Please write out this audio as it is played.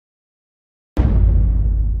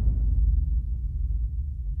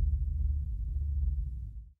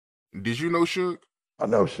Did you know Suge? I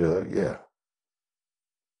know Suge, yeah.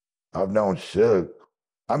 I've known Suge.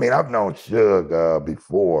 I mean, I've known Suge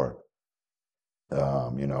before. He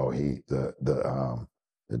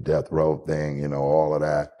the death row thing, all of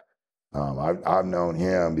that. I've known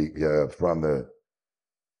him from the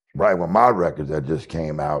right when my records had just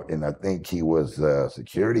came out, and I think he was a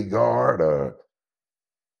security guard or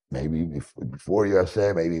maybe before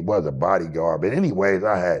USA, maybe he was a bodyguard. But anyways,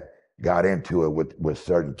 I had got into it with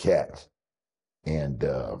certain cats, and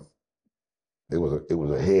it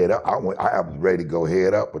was a head up. I was ready to go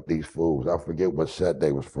head up with these fools. I forget what set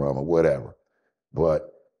they was from or whatever,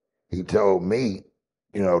 but he told me,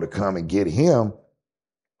 to come and get him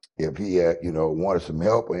if he had, wanted some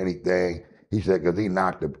help or anything. He said because he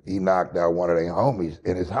knocked out one of their homies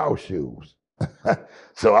in his house shoes.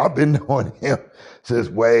 So I've been knowing him since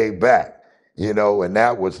way back, and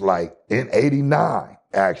that was like in '89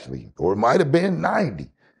 actually, or it might have been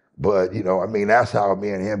 '90. But I mean, that's how me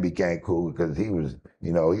and him became cool because he was,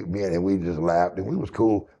 me and him, we just laughed and we was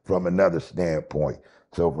cool from another standpoint.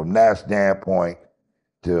 So from that standpoint,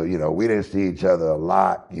 to, we didn't see each other a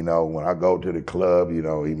lot. When I go to the club, he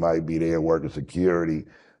might be there working security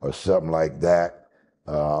or something like that.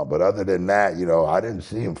 But other than that, I didn't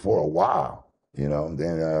see him for a while. Then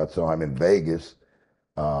I saw him in Vegas.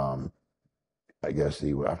 I guess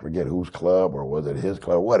I forget whose club or was it his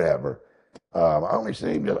club, whatever. I only saw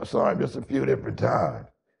him just a few different times,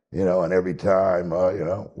 and every time,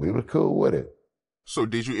 we was cool with it. So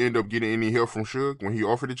did you end up getting any help from Suge when he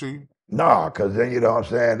offered it to you? Nah, because then, what I'm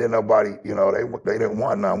saying, then nobody, they didn't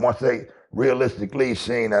want none. Once they realistically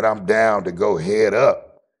seen that I'm down to go head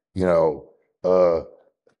up, uh,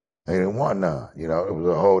 they didn't want none. It was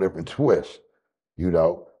a whole different twist,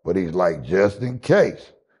 But he's like, just in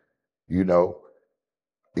case, you know,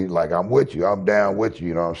 he's like, I'm with you. I'm down with you.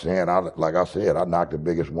 You know what I'm saying? Like I said, I knocked the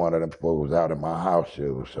biggest one of them fools out in my house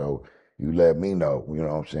shoes. So you let me know, you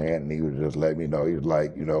know what I'm saying? And he was just letting me know. He was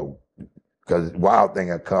like, because Wild Thing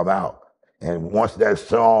had come out. And once that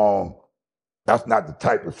song, that's not the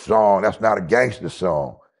type of song, that's not a gangster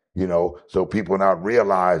song, So people not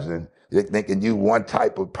realizing, they're thinking you one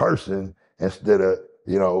type of person instead of,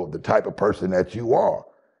 the type of person that you are.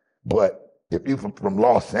 But if you from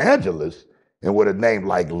Los Angeles and with a name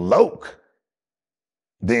like Loke,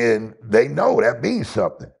 then they know that means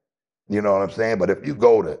something. You know what I'm saying? But if you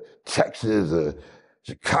go to Texas or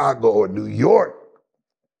Chicago or New York,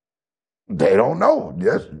 they don't know.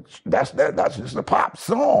 That's just a pop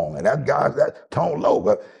song. And that Tone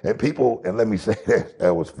Loc. And people, and let me say this,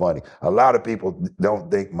 that was funny. A lot of people don't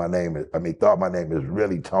think thought my name is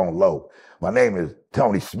really Tone Loc. My name is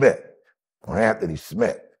Tony Smith or Anthony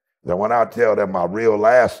Smith. So when I tell them my real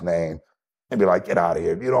last name, they be like, get out of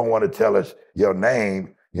here. If you don't want to tell us your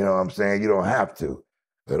name, you know what I'm saying? You don't have to.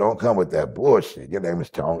 So don't come with that bullshit. Your name is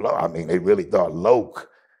Tone Loc. They really thought Loc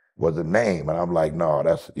was a name. And I'm like, no,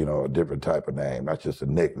 that's, a different type of name. That's just a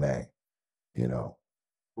nickname, you know.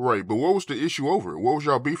 Right, but what was the issue over? What was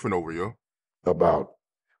y'all beefing over, yo? About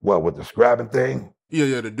what, with the scrapping thing?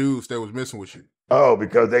 Yeah, the dudes that was messing with you. Oh,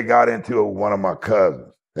 because they got into it with one of my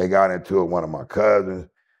cousins.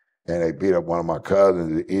 And they beat up one of my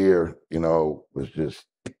cousins. The ear, was just,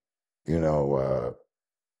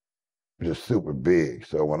 just super big.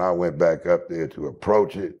 So when I went back up there to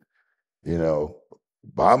approach it,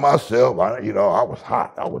 by myself, I was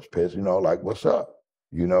hot. I was pissed, like, what's up?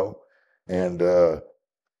 And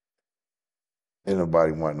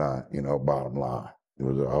nobody went on, bottom line. It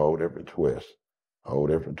was a whole different twist.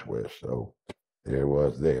 So there it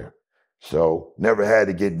was there. So never had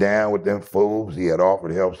to get down with them fools. He had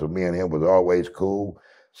offered help, so me and him was always cool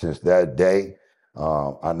since that day.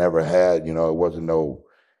 I never had, it wasn't no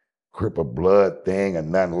Crip of Blood thing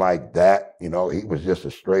and nothing like that. He was just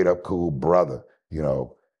a straight up cool brother,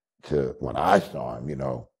 to when I saw him,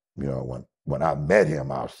 when I met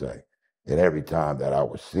him, I'll say, and every time that I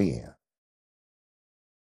was seeing.